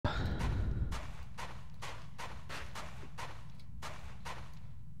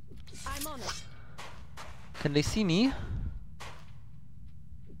on it. Can they see me?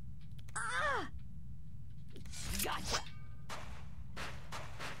 Gotcha.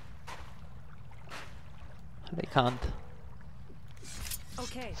 They can't.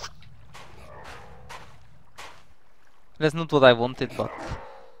 Okay. That's not what I wanted, but...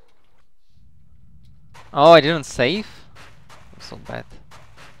 Oh, I didn't save? So bad.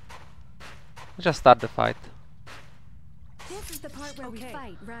 Just start the fight. This is the part where we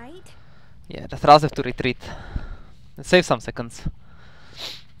fight, right? Yeah, the Thralls have to retreat. Let's save some seconds.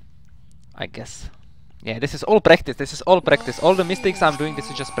 I guess. Yeah, this is all practice. This is all practice. All the mistakes I'm doing, this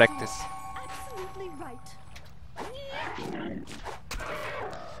is just practice. Absolutely right.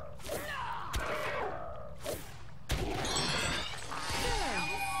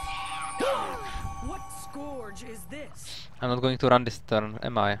 What scourge is this? I'm not going to run this turn,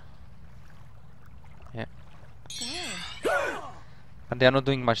 am I? Yeah. But they are not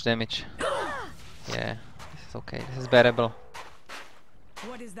doing much damage. Yeah, this is okay. This is bearable.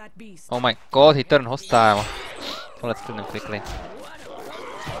 What is that beast? Oh my god, he turned hostile. So let's kill him quickly.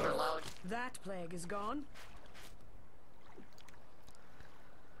 That plague is gone.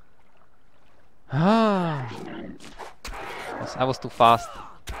 Ah. Yes, I was too fast.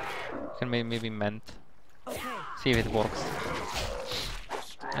 Can maybe mend. Okay. See if it works.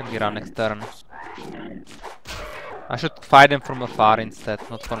 And we run next turn. I should fight them from afar instead,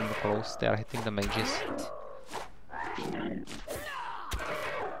 not from close. They are hitting the mages.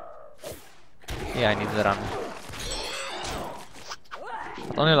 Yeah, I need the run.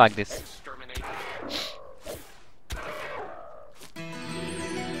 But only like this.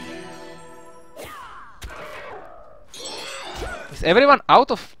 Is everyone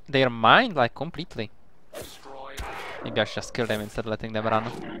out of their mind, like completely? Maybe I should just kill them instead of letting them run.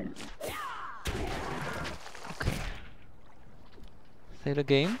 Okay. Save the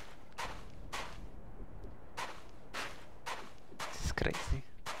game. This is crazy.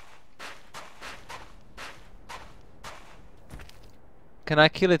 Can I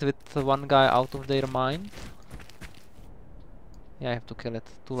kill it with one guy out of their mind? Yeah, I have to kill it.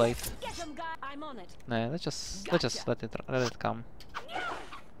 Too late. Get him, guy. I'm on it. Nah, let's just let it come.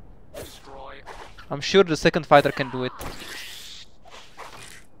 I'm sure the second fighter can do it.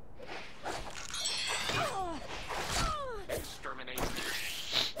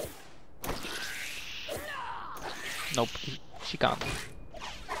 Nope, she can't.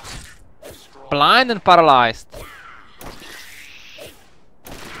 Blind and paralyzed.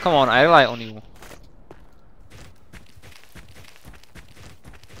 Come on, I rely on you.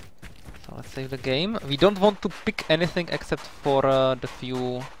 So let's save the game. We don't want to pick anything except for the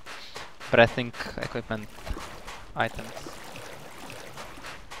few breathing equipment items.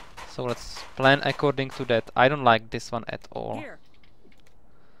 So let's plan according to that. I don't like this one at all. Here.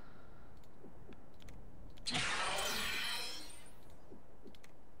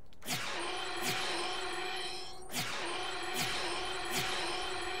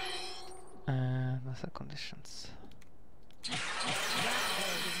 What's the conditions? That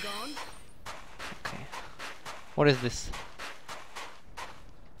plague is gone. Okay. What is this?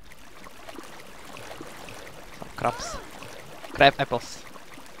 Some crabs. Crab apples.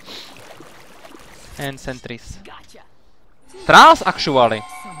 And sentries. Gotcha. Thralls actually!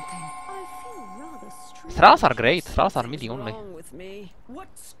 Something. I feel rather strange. Thralls are great. Thralls are melee only. Wrong with me? What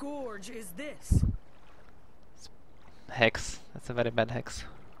scourge is this? Hex. That's a very bad hex.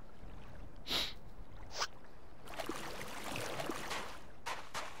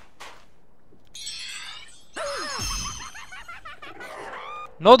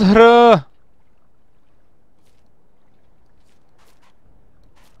 Not her!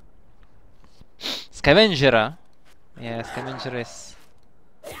 Scavenger? Yeah, Scavenger is...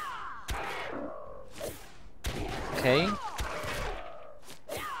 Okay.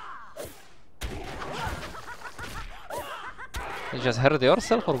 You just hurt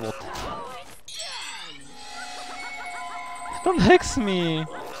yourself or what? Don't hex me! I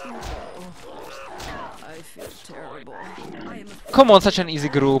feel terrible. I am Come on, such an easy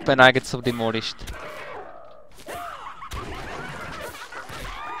group and I get so demolished.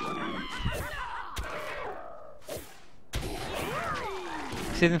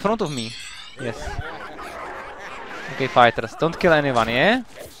 Sit in front of me. Yes. Okay, fighters, don't kill anyone, yeah?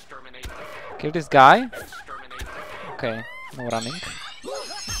 Kill this guy. Okay, no running.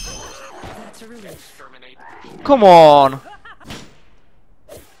 That's a relief. Come on!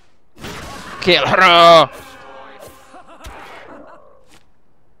 Kill her!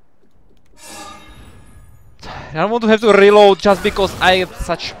 I don't want to have to reload just because I have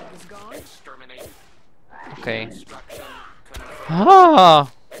such... Is gone. Okay.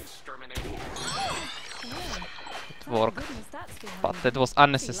 Ah! worked. Goodness, that's behind But me. that was Feel like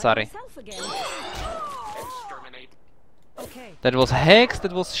unnecessary. myself again. Okay. That was hacks,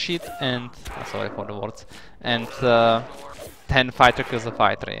 that was shit, and... sorry for the words. And 10 fighter kills a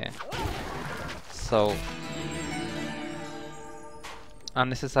fighter, yeah. So...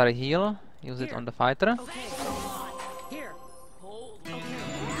 unnecessary heal. Use it on the fighter. Okay. Here.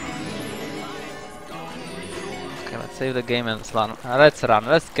 Okay, let's save the game and run. Let's run,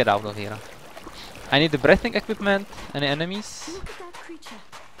 let's get out of here. I need the breathing equipment. Any enemies? Look at that creature.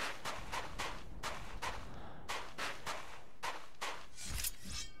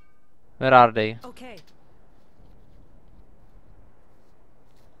 Where are they? Okay.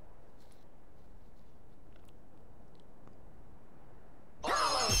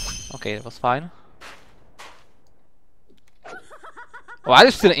 Okay, it was fine. Why are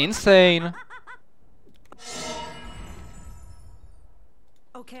you still insane?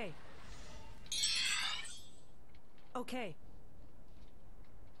 Okay. Okay.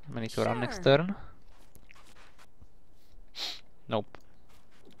 I need to run next Sure. turn. Nope.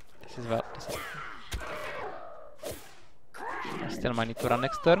 This is well. This is I still might need to run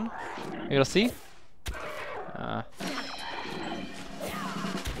next turn. We'll see. Okay,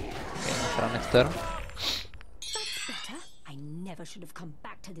 let's run next turn. That's better. I never should have come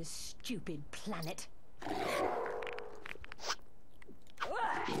back to this stupid planet.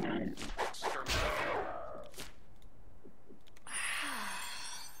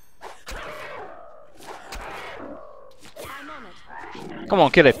 I'm on it. Come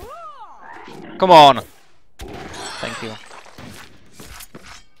on, kill it. Come on. Thank you.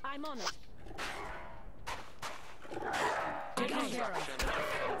 I'm on it. Taken care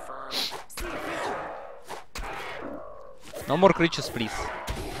of. See a creature. No more creatures, please.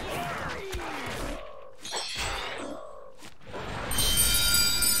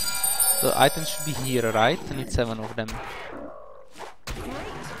 The items should be here, right? I need 7 of them. Great.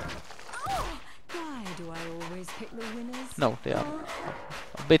 Oh, why do I always pick the winners? No, they are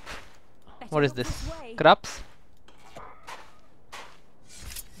a bit. Better What is look this? way. Crabs?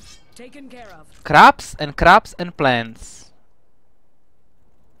 Taken care of. Crabs and plants.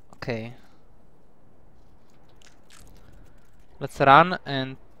 Okay. Let's run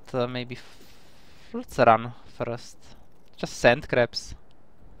and maybe let's run first. Just sand crabs.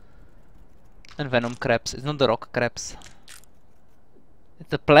 And venom crabs. It's not the rock crabs. It's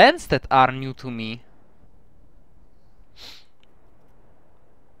the plants that are new to me.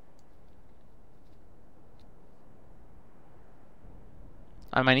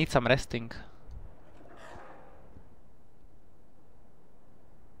 I might need some resting.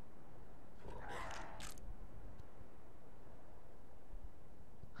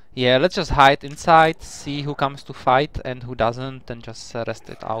 Yeah, let's just hide inside, see who comes to fight and who doesn't, and just rest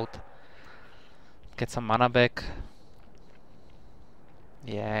it out. Get some mana back.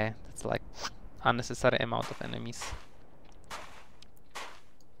 Yeah, that's like unnecessary amount of enemies.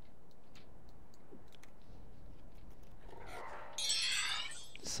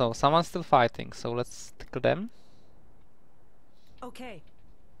 So someone's still fighting, so let's tickle them. Okay.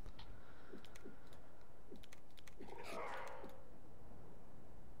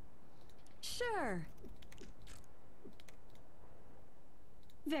 Sure.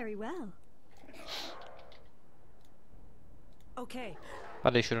 Very well. Okay.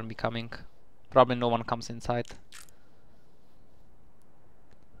 But they shouldn't be coming. Probably no one comes inside.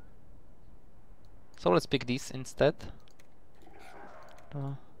 So let's pick these instead.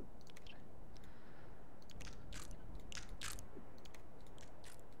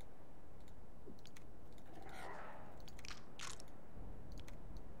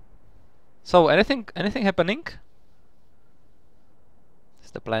 So anything happening?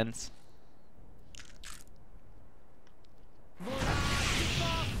 It's the plants.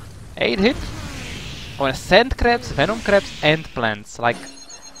 8 hit on sand crabs, venom crabs, and plants. Like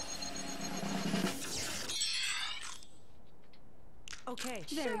Okay.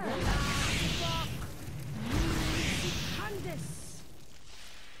 Very Sure. good. Candace.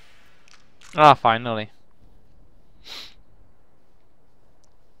 finally.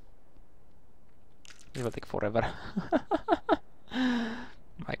 It will take forever.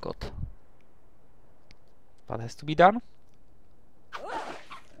 My god. What has to be done?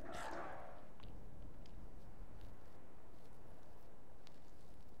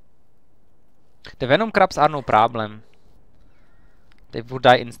 The venom crabs are no problem. They would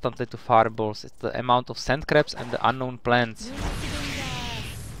die instantly to fireballs. It's the amount of sand crabs and the unknown plants.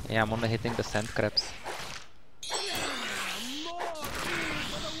 Yeah, I'm only hitting the sand crabs.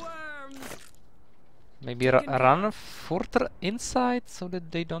 Maybe run further inside so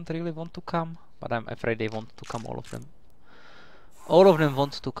that they don't really want to come. But I'm afraid they want to come, all of them. All of them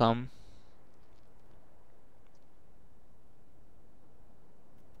want to come.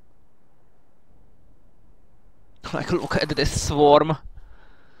 Like, look at this swarm.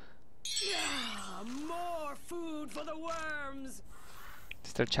 Yeah, more food for the worms.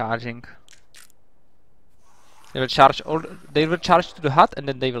 Still charging. They will charge all. They will charge to the hut and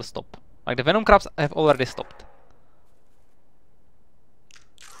then they will stop. Like the venom crabs have already stopped.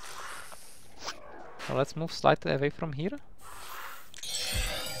 So let's move slightly away from here.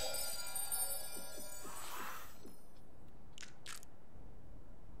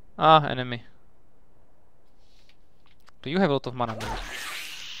 Ah, enemy. Do you have a lot of mana? Now?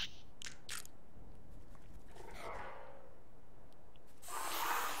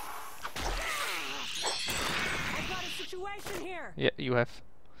 I've got a situation here. Yeah, you have.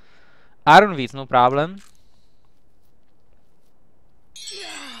 Iron Weeds, no problem.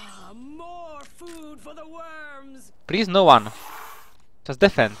 Yeah, more food for the worms. Please, no one. Just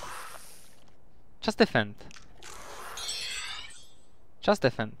defend. Just defend. Just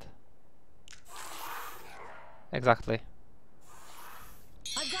defend. Exactly.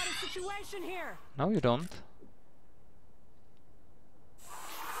 I've got a situation here. No, you don't.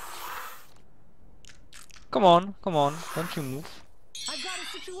 Come on, don't you move. I've got a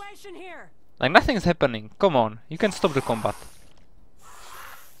situation here. Like nothing is happening. Come on, you can stop the combat.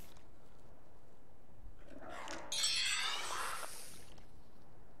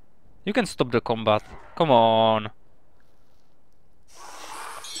 You can stop the combat. Come on.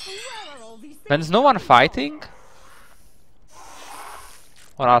 Where are all these things? When's no one fighting?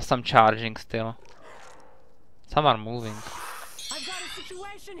 Or are some charging still? Some are moving. I've got a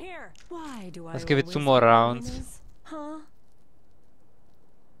situation here. Why do I Let's give it always 2 more pick the rounds. winners? Huh?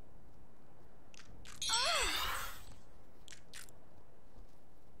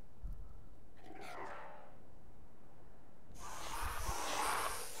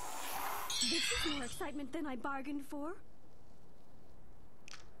 This is more excitement than I bargained for.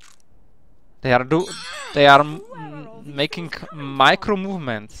 They are making micro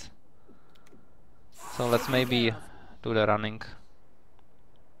movements. So let's maybe do the running.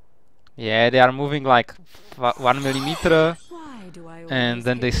 Yeah, they are moving like 1 millimeter, Why do I and always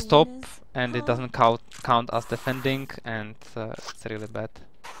then pick they the stop, winners? and it Huh? doesn't count as defending, and it's really bad.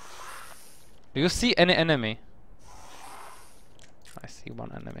 Do you see any enemy? I see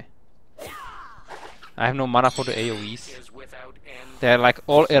one enemy. I have no mana for the AoEs. They're like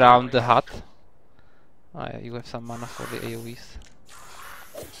all around the hut. Oh, yeah, you have some mana for the AoEs.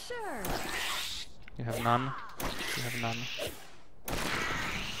 Sure. You have none. You have none.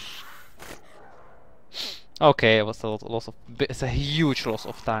 Okay, it was a loss of. It's a huge loss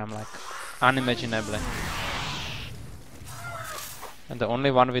of time, like unimaginably. And the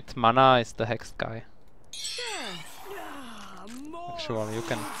only one with mana is the hex guy. Sure. Yeah, more Actually, you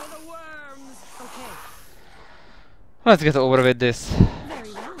can. food for the worms. Okay. Let's get over with this.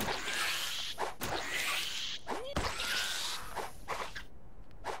 Very well.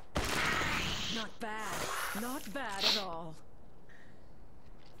 Not bad. Not bad at all.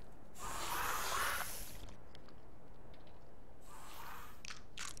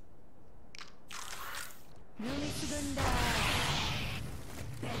 No need to gunda.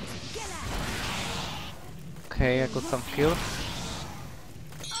 Okay, I got some kills.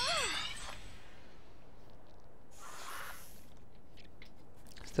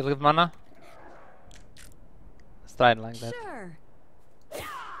 Still with mana? Let's try it like that. Sure.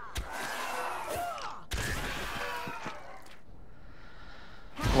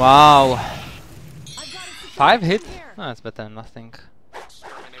 Wow! I've got a 5 situation hit? here. Oh, that's better than nothing.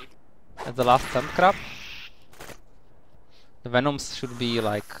 That's the last sand crab. The venoms should be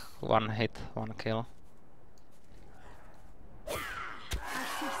like 1 hit, 1 kill. I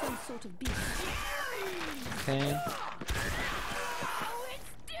see some sort of beast. Okay. Oh,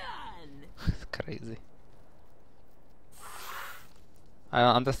 it's done. It's crazy. I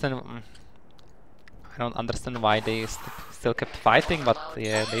don't understand. I don't understand why they still kept fighting, but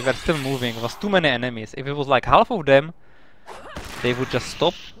yeah, they were still moving. It was too many enemies. If it was like half of them, they would just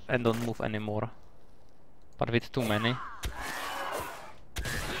stop and don't move anymore. But with too many.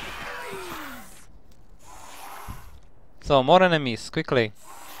 So more enemies, quickly.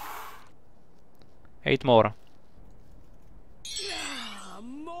 8 more. Yeah,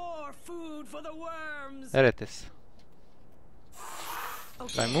 more food for the worms. There it is.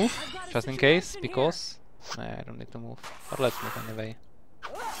 Should I move? I've got a Just in case, situation here. because... Nah, I don't need to move. But let's move anyway.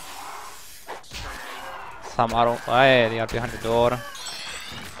 Some are... Hey, they are behind the door.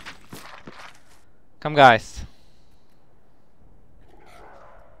 Come, guys.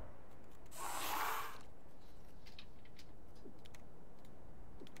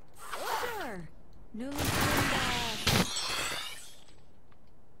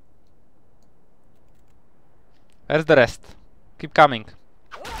 Where's the rest? Keep coming.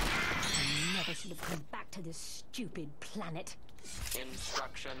 I never should have come back to this stupid planet.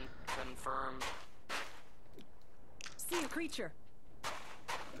 Instruction confirmed. See a creature.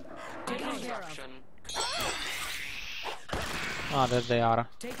 Instruction. Ah, there they are.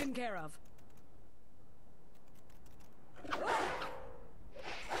 Taken care of.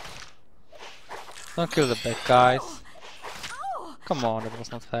 Don't kill the bad guys. Come on, that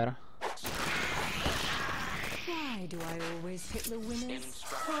was not fair. Why do I always pick the winners?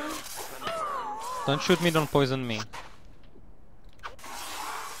 Instruction confirmed. Don't shoot me, don't poison me.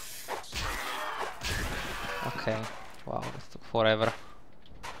 Okay. Wow, this took forever.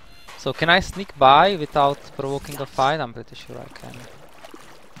 So can I sneak by without provoking a fight? I'm pretty sure I can.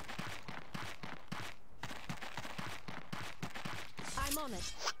 I'm on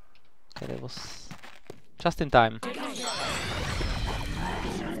it. Okay, that was just in time. Come back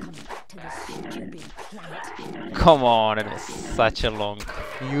to this stupid planet. Come on, it was such a long,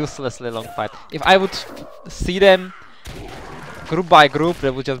 uselessly long fight. If I would see them group by group,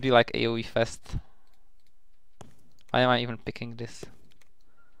 that would just be like AoE fest. Why am I even picking this?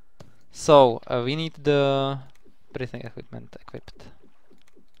 So, we need the breathing equipment equipped.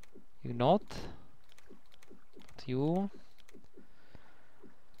 You not? Not you.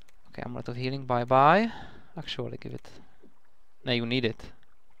 Okay, amulet of healing, bye bye. Actually, give it. No, you need it.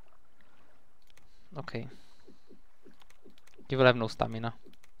 Okay. You will have no stamina.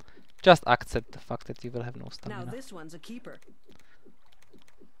 Just accept the fact that you will have no Now stamina. this one's a keeper.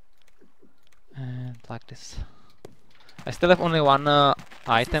 And like this. I still have only one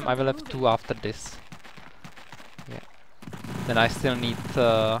item. I will have two after this. Yeah. Then I still need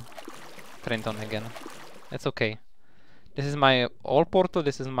Trenton again. That's okay. This is my all portal.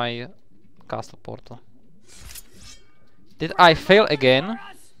 This is my castle portal. Did I fail again?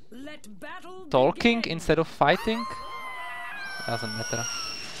 Let battle Talking begin. instead of fighting? Doesn't matter.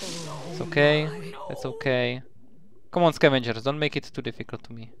 It's okay. It's okay. Come on, scavengers. Don't make it too difficult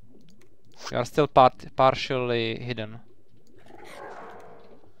to me. You are still partially hidden.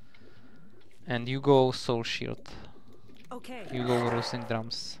 And you go soul shield. Okay. You go roasting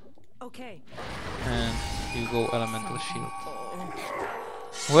drums. Okay. And you go elemental shield.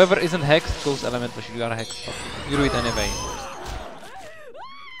 Whoever isn't hexed goes elemental shield. You are hexed, but you do it anyway.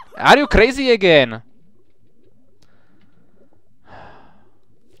 Are you crazy again?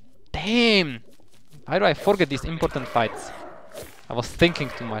 Damn! Why do I forget these important fights? I was thinking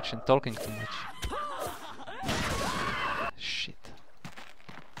too much and talking too much. Shit.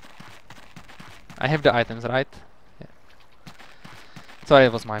 I have the items, right? Yeah. Sorry,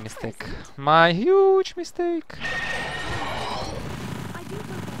 it was my mistake. My huge mistake. I do hope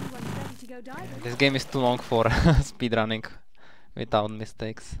everyone's ready to go diving. This game is too long for speedrunning without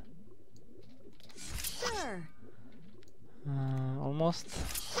mistakes. Sure. Almost.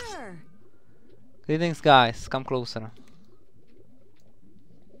 Sure. Greetings, guys. Come closer.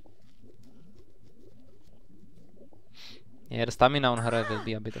 Yeah, the stamina on her will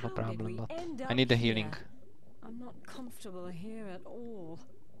be a bit of a How did problem, we but end I up need the healing. here? I'm not comfortable here at all.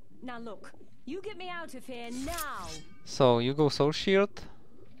 Now look, you get me out of here now. So, you go soul shield.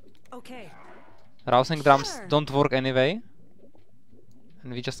 Okay. Rousing drums Sure. don't work anyway.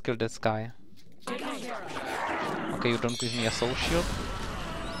 And we just killed this guy. Okay, you don't give me a soul shield.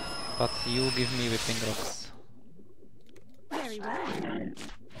 But you give me whipping rocks. Very well.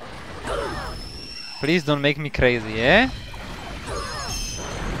 Please don't make me crazy, eh?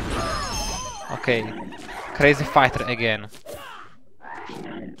 Okay. Crazy fighter again.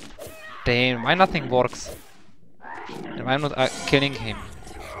 Damn, why nothing works? And why not killing him?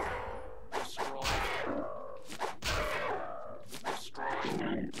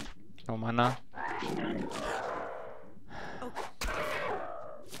 No mana.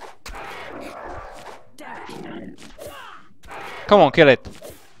 Come on, kill it.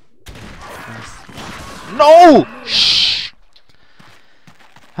 Nice. No! Shh!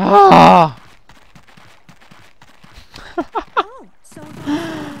 Ah! Oh, so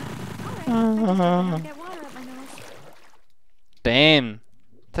alright. Get water up my nose. Damn.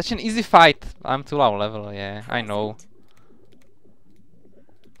 Such an easy fight. I'm too low level, yeah, I know.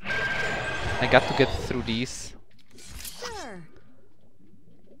 I got to get through these. Sure.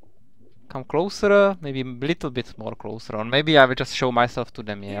 Come closer, maybe a little bit more closer, or maybe I will just show myself to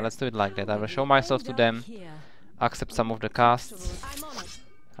them. Yeah, let's do it like that. I will show myself to them, accept some of the casts. I'm on it.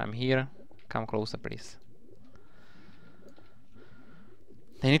 I'm here. Come closer, please.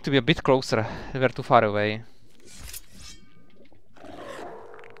 They need to be a bit closer. They were too far away.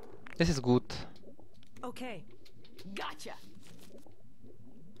 This is good. Okay. Gotcha.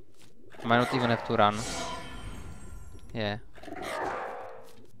 I might not even have to run. Yeah.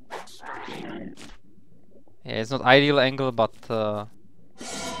 Yeah, it's not ideal angle, but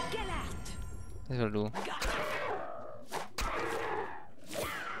this will do.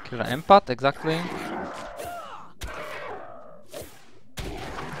 Kill the empath, exactly.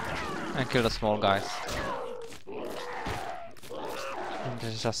 And kill the small guys. And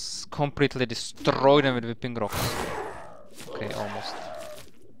just completely destroy them with whipping rocks. Okay, almost.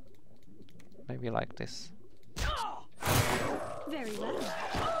 Maybe like this. Very well.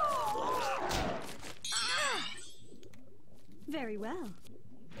 Very well.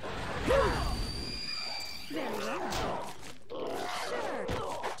 Very well. Sure.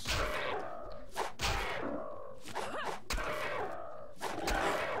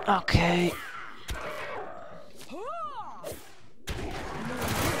 Okay.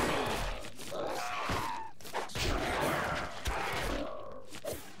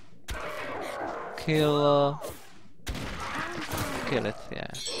 Kill it,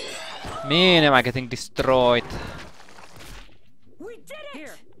 yeah. Man, am I getting destroyed. We did it!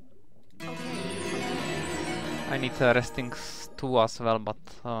 Here. I need resting 2 as well, but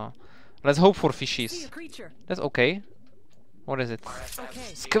let's hope for fishies. See a creature. That's okay. What is it?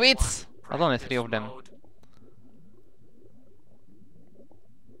 Okay. Squids! I don't need 3 of them.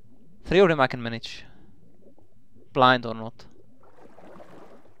 3 of them I can manage. Blind or not.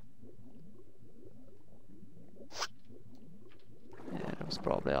 Yeah, that was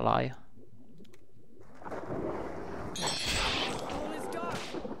probably a lie. All is dark.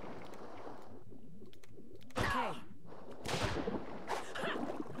 Okay.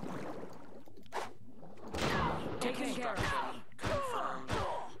 Taken care of.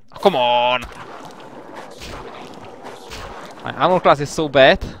 Oh, come on! My armor class is so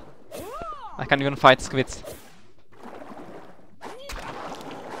bad. I can't even fight squids.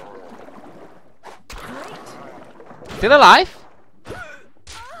 Still alive?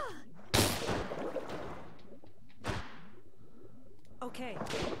 Okay.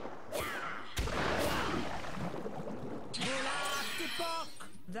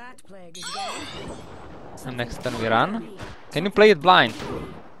 That plague is gone. And next turn we run. Can you play it blind?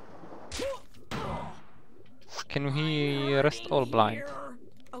 Can we rest all blind?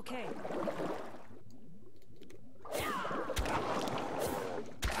 Okay.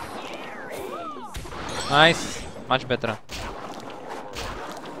 Nice. Much better.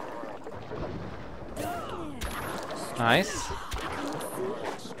 Nice.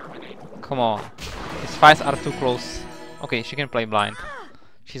 Come on. These fights are too close. Okay, she can play blind.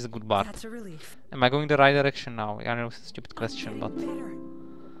 She's a good bard. That's a relief. Am I going the right direction now? I know it's a stupid question, but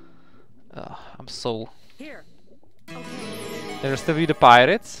I'm so... Here. There will still be the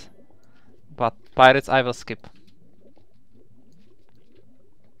pirates, but pirates I will skip.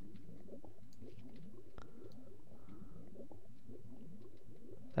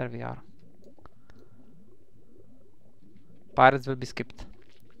 There we are. Pirates will be skipped.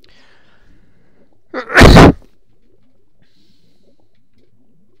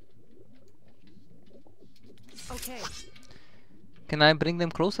 Okay. Can I bring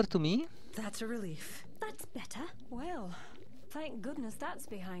them closer to me? That's a relief. That's better. Well, thank goodness that's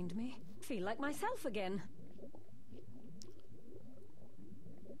behind me. Feel like myself again.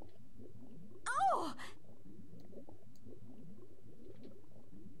 Oh!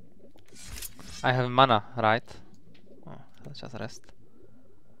 I have mana, right? Oh, let's just rest.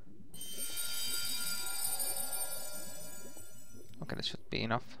 Okay, that should be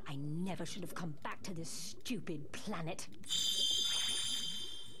enough. I never should have come back to this stupid planet.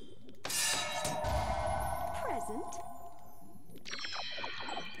 Present.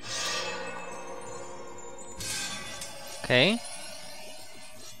 Okay.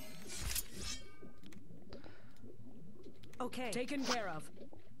 Okay. Taken care of.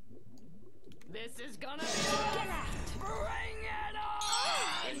 This is gonna be... Bring it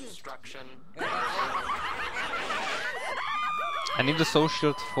on! Instruction. I need the soul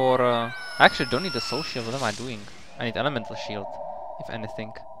shield for... I actually don't need the soul shield, what am I doing? I need elemental shield, if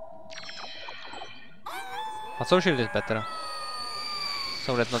anything. But soul shield is better.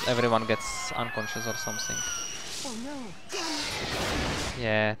 So that not everyone gets unconscious or something. Oh no.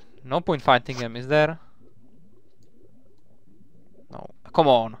 Yeah, no point fighting him, is there? No. Come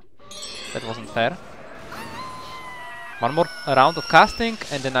on! That wasn't fair. One more round of casting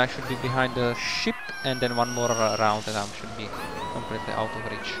and then I should be behind the ship, and then one more round and I should be completely out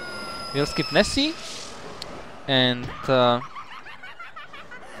of reach. We'll skip Nessie and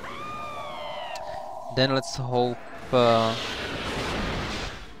then let's hope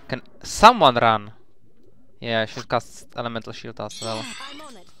can someone run? Yeah, I should cast elemental shield as well. I'm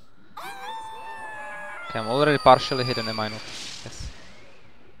on it. Okay, I'm already partially hidden, am I not? Yes.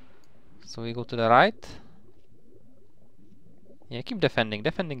 So we go to the right. Yeah, keep defending.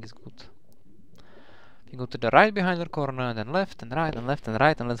 Defending is good. We go to the right behind the corner, and then left and right and left and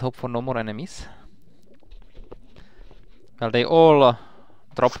right, and let's hope for no more enemies. Well, they all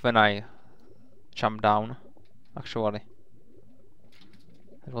drop when I jump down, actually.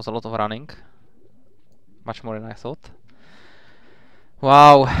 It was a lot of running. Much more than I thought.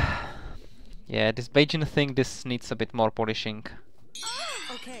 Wow. Yeah, this Beijing thing, this needs a bit more polishing.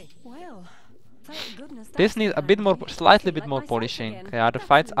 Okay, well, thank goodness This that's needs a bit more, behind me. slightly Feel bit like more myself polishing. again. Yeah, the That's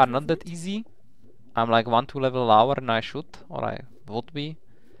fights an are not that improvement. easy. I'm like 1-2 level lower than I should, or I would be.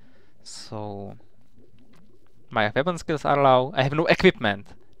 So my weapon skills are low. I have no equipment.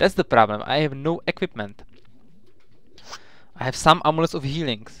 That's the problem. I have no equipment. I have some amulets of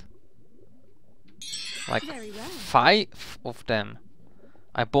healings. Like Very well. 5 of them.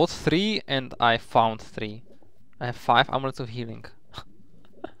 I bought 3 and I found 3. I have 5 amulets of healing.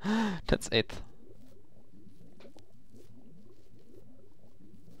 That's it.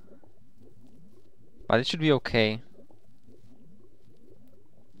 But it should be okay.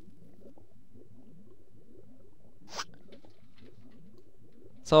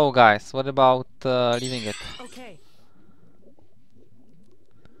 So guys, what about leaving it? Okay.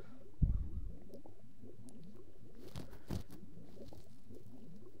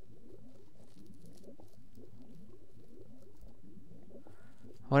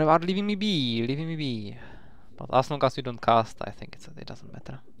 What about leaving me be? Leaving me be. But as long as you don't cast, I think it doesn't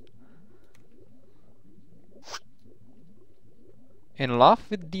matter. In love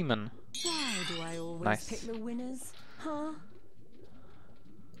with demon. Why do I always Nice. pick the winners? Huh?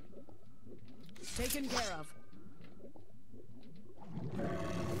 Taken care of.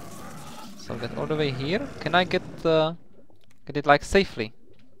 So get all the way here. Can I get it like safely?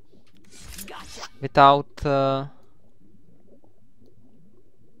 Gotcha. Without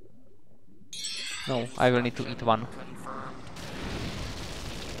no, I will need to eat one.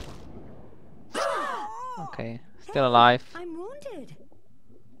 Okay, still alive. I'm wounded.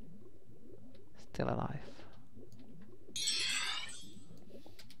 Still alive.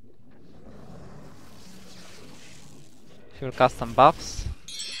 She will cast some buffs,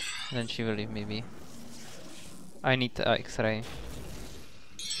 and then she will leave me be. I need X-ray.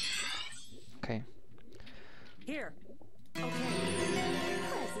 Okay. Here. Okay.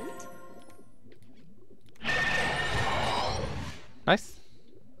 Present. Nice.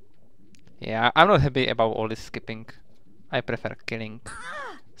 Yeah, I'm not happy about all this skipping. I prefer killing.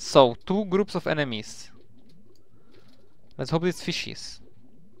 So, 2 groups of enemies. Let's hope it's fishies.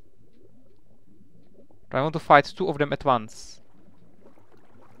 Do I want to fight 2 of them at once?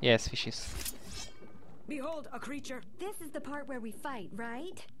 Yes, fishies. Behold a creature. This is the part where we fight,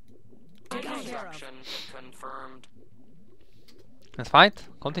 right? Taken care of. Construction confirmed. Let's fight.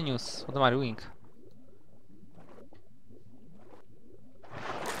 Continues. What am I doing?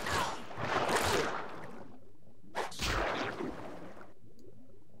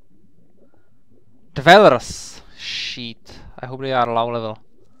 Dwellers! Shit. I hope they are low level.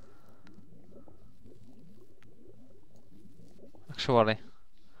 Actually.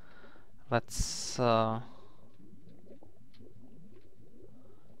 Let's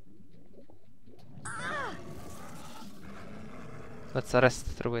let's rest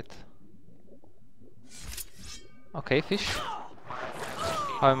through it. Okay, fish.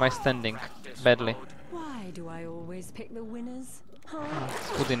 How am I standing? Badly. Why do I always pick the winners? Huh?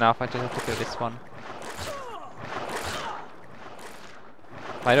 It's good enough, I just have to kill this one.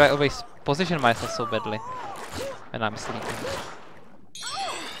 Why do I always position myself so badly when I'm sleeping?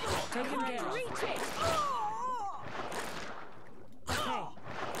 Taken care of. Okay. Okay.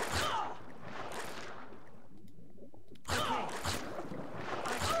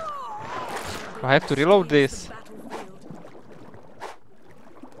 I have to reload this.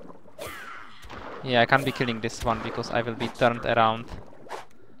 Yeah, I can't be killing this one because I will be turned around.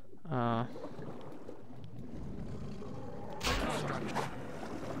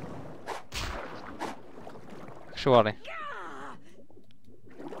 Surely.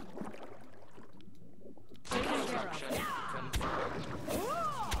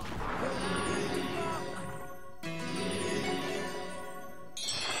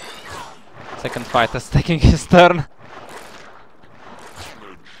 Second fighter's taking his turn.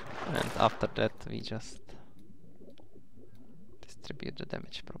 And after that we just distribute the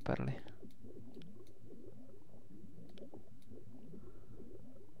damage properly.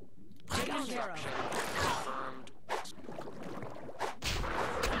 Taken care of. Confirmed.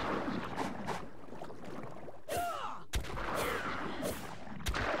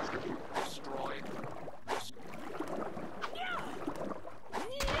 Destroyed.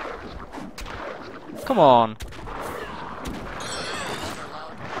 Come on.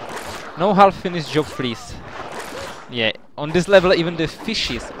 No half-finished job, please. Yeah, on this level even the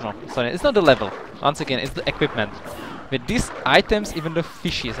fishies... No, sorry, it's not the level. Once again, it's the equipment. With these items, even the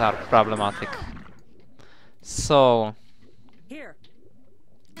fishies are problematic. So... Here.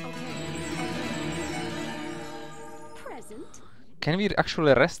 Present. Can we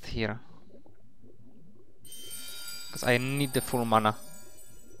actually rest here? Because I need the full mana.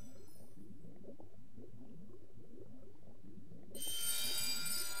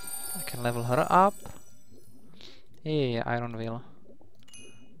 I can level her up. Yeah, Iron Will.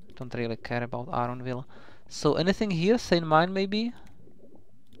 Don't really care about Iron Will. So anything here? Sane Mine maybe?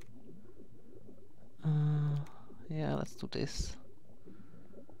 Yeah, let's do this.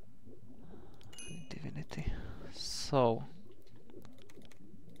 Divinity. So...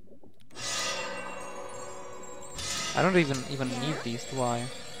 I don't even need these, do I?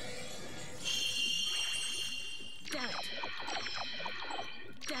 Damn it.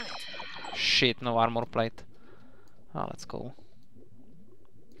 Damn it. Shit, no armor plate. Ah, let's go.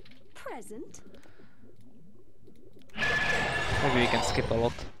 Present. Maybe we can skip a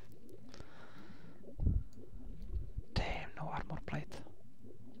lot. Damn, no armor plate.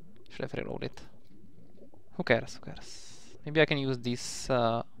 Should have reloaded. Who cares, who cares? Maybe I can use these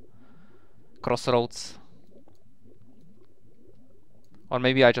crossroads. Or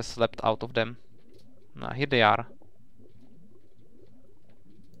maybe I just slept out of them. Nah, here they are.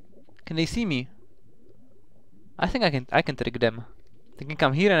 Can they see me? I think I can trick them. They can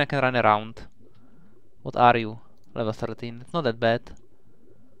come here and I can run around. What are you? Level 13. It's not that bad.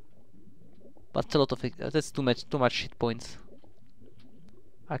 But it's a lot of that's too much hit points.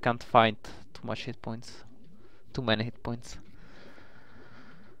 I can't find too much hit points. Too many hit points.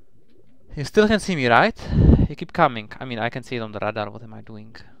 You still can see me, right? You keep coming. I mean, I can see it on the radar. What am I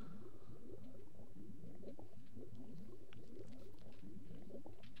doing?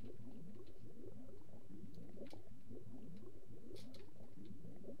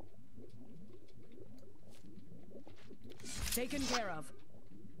 Taken care of.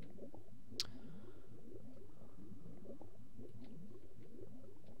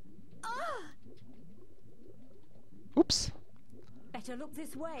 Oops. Better look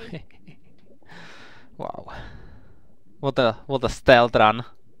this way. Wow. What a stealth run.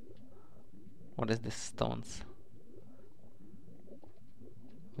 What is this stones?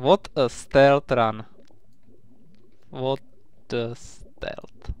 What a stealth run. What a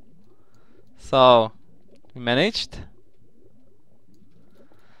stealth. So we managed.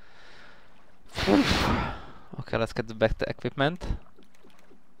 Okay, let's get back to equipment.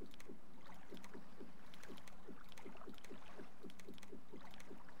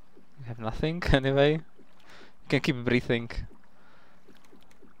 We have nothing anyway. You can keep breathing.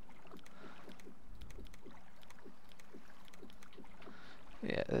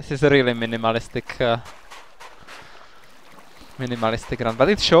 Yeah, this is a really minimalistic run, but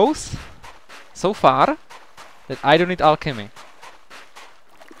it shows so far that I don't need alchemy.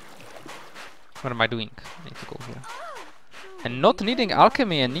 What am I doing? I need to go here. And not needing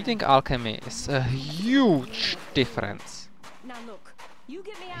alchemy and needing alchemy is a huge difference. Now look, you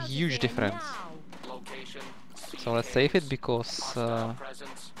get me out Huge of here difference. now. Location. So let's save it because Hostile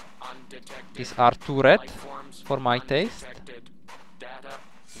presence undetected. these are too red Life forms for my taste. undetected. Data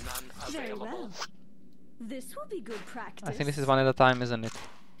none Very available. well. This will be good practice. I think this is one at a time, isn't it?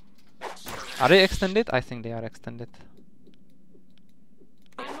 Are they extended? I think they are extended.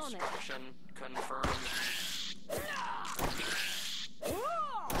 I'm on it. Instruction confirmed.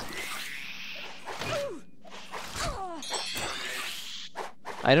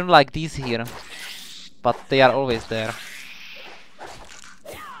 I don't like these here, but they are always there.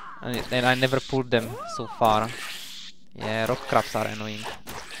 And I never pulled them so far. Yeah, rock crabs are annoying.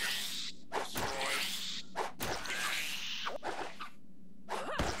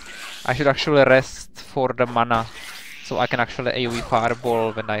 I should actually rest for the mana, so I can actually AoE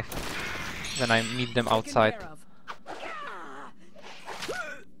fireball when I meet them outside. Taken care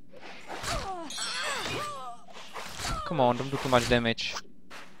of. Come on, don't do too much damage.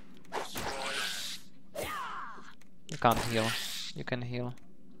 You can't heal. You can heal.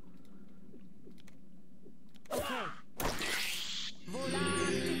 Okay.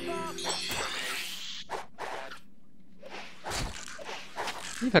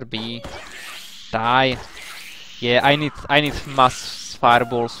 Leave her be. Die. Yeah, I need mass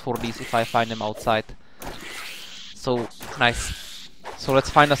fireballs for these if I find them outside. So nice. So let's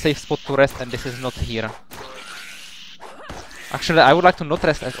find a safe spot to rest, and this is not here. Actually, I would like to not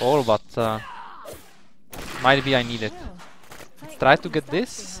rest at all, but might be I need it. Thanks try to get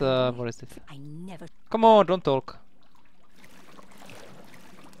this. What is it? I never. Come on, don't talk.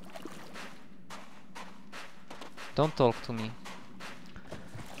 Don't talk to me.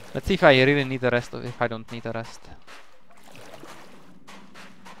 Let's see if I really need a rest or if I don't need a rest.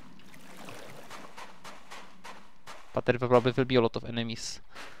 But there probably will be a lot of enemies.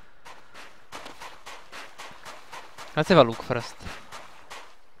 Let's have a look first.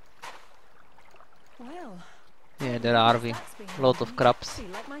 Well, Yeah, there are we. that's behind A lot of me. crabs. Feel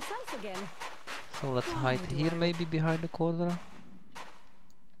like myself again. So let's hide here, maybe behind the corner.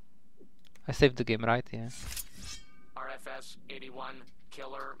 I saved the game, right? Yeah. RFS 81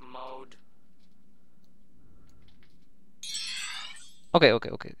 killer mode. Okay, okay,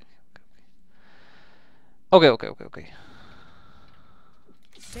 okay. Okay, okay, okay, okay.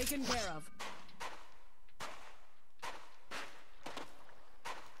 Taken care of.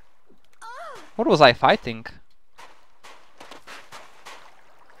 What was I fighting?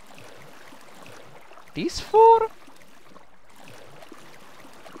 These four?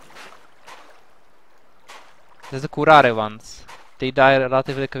 There's the Kurare ones. They die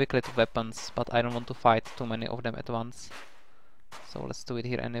relatively quickly to weapons, but I don't want to fight too many of them at once. So let's do it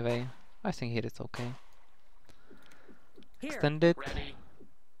here anyway. I think here it's okay. Here. Extend it. Ready.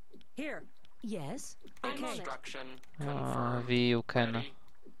 Here. Yes. Instruction V, confirmed. you can Ready.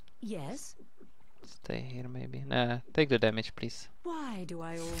 Yes. stay here maybe. Nah, take the damage please. Why do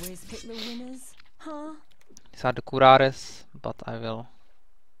I always pick the winners? Huh? These are the Kurares, but I will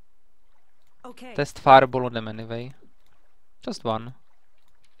Okay. test Fireball on them anyway. Just one.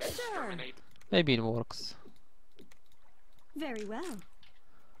 Exterminate. Maybe it works. Very well.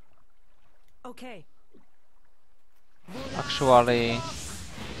 Okay. Actually,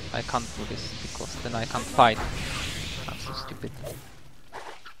 I can't do this because then I can't fight. I'm so stupid.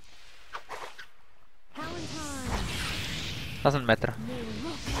 Doesn't matter.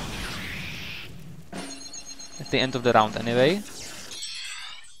 It's the end of the round anyway.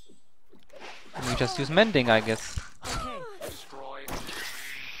 And we just use mending, I guess. Okay. Destroy.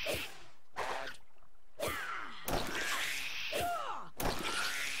 Add.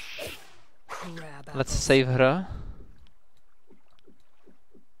 Crab Let's save her.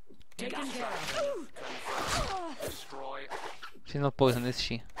 Taken care of. Destroy. She's not poisoned, is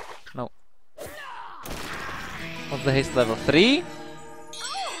she? No. What's the haste level? 3?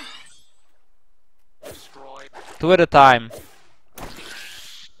 Destroy. 2 at a time.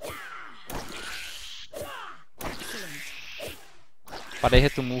 But they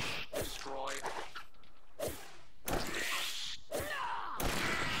had to move. Destroy.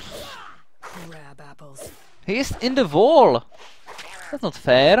 Crab apples. He is in the wall. That's not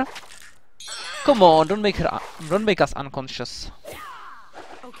fair. Come on, don't make us unconscious.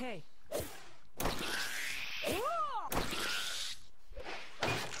 Okay.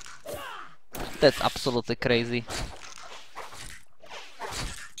 That's absolutely crazy.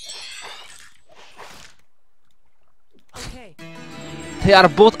 Okay. They are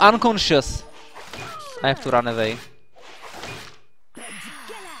both unconscious. I have to run away.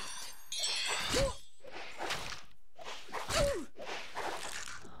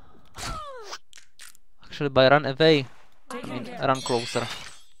 Actually, by run away, I mean run closer.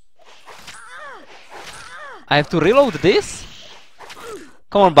 I have to reload this?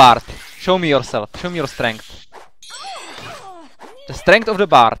 Come on, Bart. Show me yourself. Show me your strength. The strength of the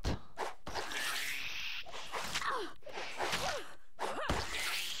Bart.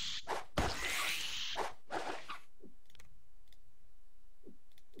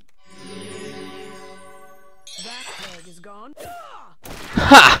 That leg is gone.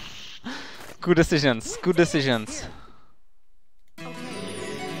 Ha! Good decisions. Good decisions.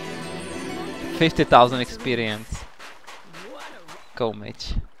 50,000 experience. Go,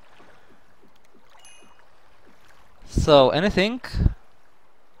 mate. So, anything?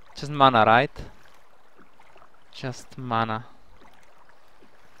 Just mana, right? Just mana.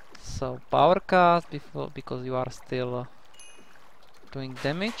 So, power cast because you are still doing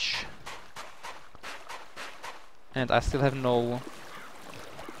damage. And I still have no...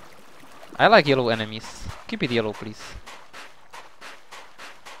 I like yellow enemies. Keep it yellow, please.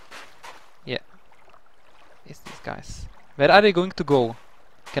 Yeah. It's these guys. Where are they going to go?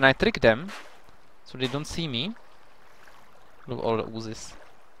 Can I trick them? So they don't see me? Look, all the oozes.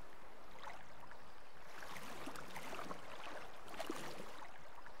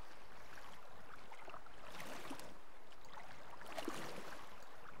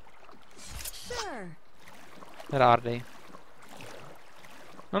 Sure. Where are they?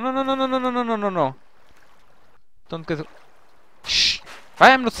 No, no, no, no, no, no, no, no, no, no, no. Don't get... Shh! Why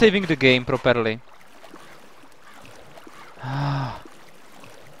am not saving the game properly?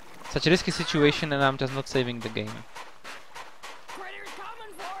 Such a risky situation and I'm just not saving the game. Critters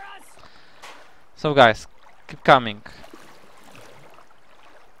coming for us! So guys, keep coming.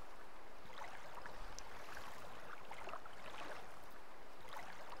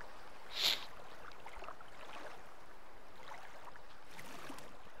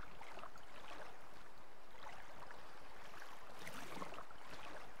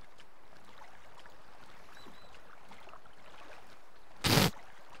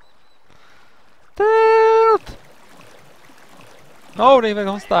 No, they were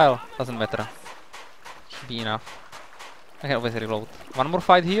hostile. Doesn't matter. Should be enough. I can always reload. One more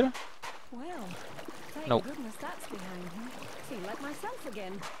fight here. Well, thank No. goodness that's behind me. Feel like myself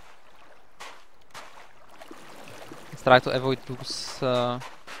again. Let's try to avoid those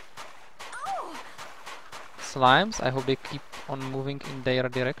slimes. I hope they keep on moving in their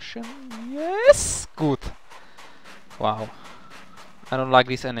direction. Yes! Good. Wow. I don't like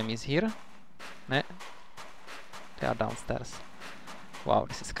these enemies here. Nah. They are downstairs. Wow,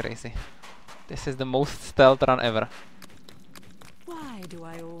 this is crazy. This is the most stealth run ever. Why do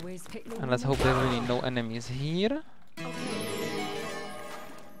I always pick the And let's hope there are really no enemies here.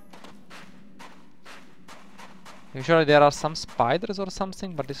 Usually there are some spiders or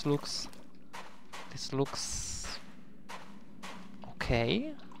something, but this looks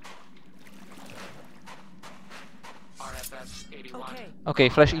okay. RFS 81. Okay. Okay,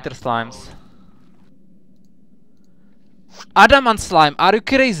 flesh eater slimes. Adamant slime, are you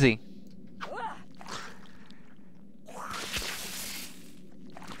crazy?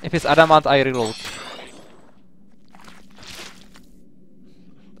 If it's adamant, I reload.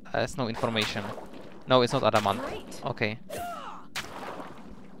 There's no information. No, it's not adamant. Okay.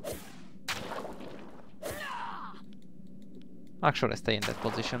 Actually, stay in that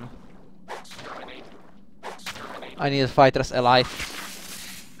position. Exterminate. Exterminate. I need fighters alive.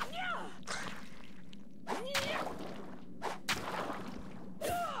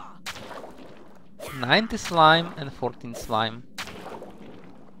 90 slime and 14 slime.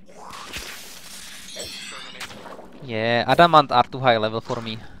 Exterminate. Yeah, adamant are too high level for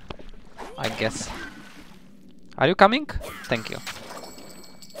me, I guess. Are you coming? Thank you.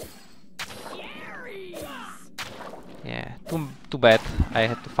 Yeah, too bad I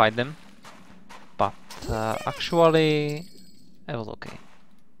had to fight them. But actually, it was okay.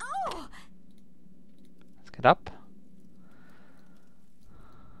 Let's get up.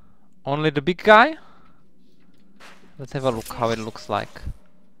 Only the big guy? Let's have a look how it looks like.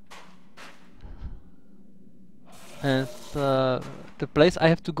 And the place I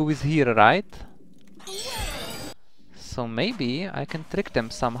have to go is here, right? So maybe I can trick them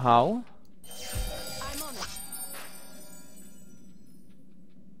somehow. I'm on it.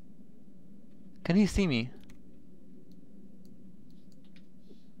 Can he see me?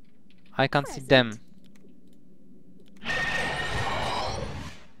 I can't see them.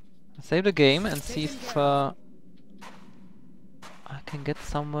 Save the game and see if I can get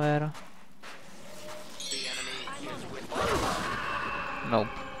somewhere. The enemy is with Nope.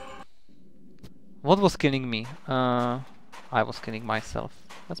 What was killing me? I was killing myself.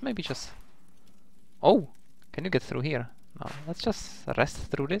 Let's maybe just... Oh! Can you get through here? No. Let's just rest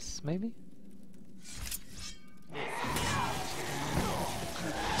through this, maybe?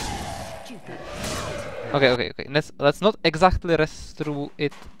 Okay. Let's not exactly rest through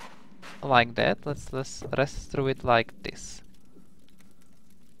it like that. Let's rest through it like this.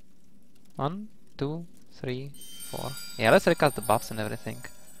 1, 2, 3, 4. Yeah, let's recast the buffs and everything.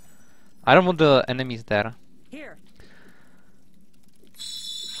 I don't want the enemies there. Here.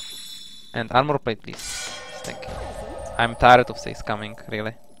 And armor plate, please. Thank you. I'm tired of this coming,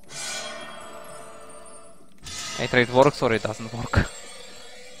 really. Either it works or it doesn't work.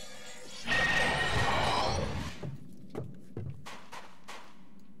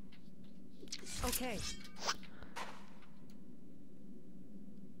 Okay.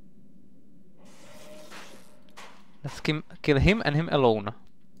 Let's kill him and him alone.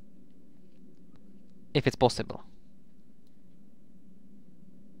 If it's possible.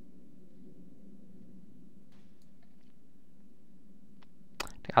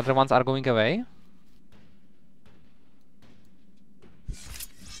 The other ones are going away.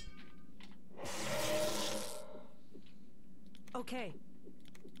 Okay.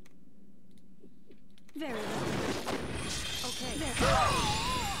 Very well. Okay.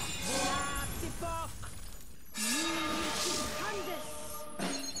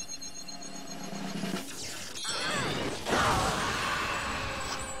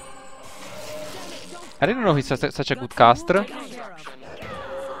 I didn't know he's such a good caster.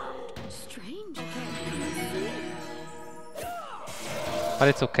 Strange. But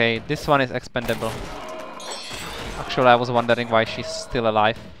it's okay. This one is expendable. Actually, I was wondering why she's still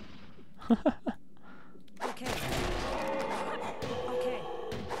alive. Okay. Okay.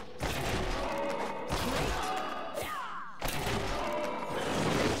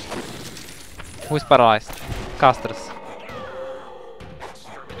 Who is paralyzed? Casters.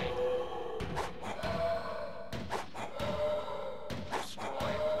 Exterminate.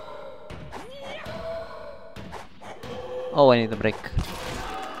 Destroy. Oh, I need a break.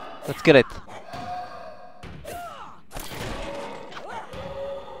 Let's get it.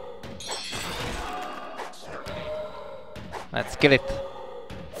 Exterminate. Let's kill it.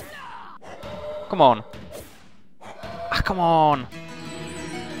 Come on. Ah, come on.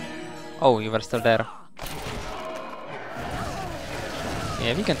 Oh, you were still there.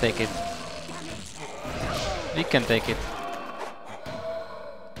 Yeah, we can take it. We can take it.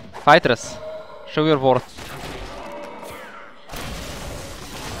 Fighters, show your worth.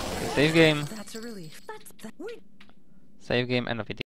 Okay, save game. That's a relief. Save game, end of video.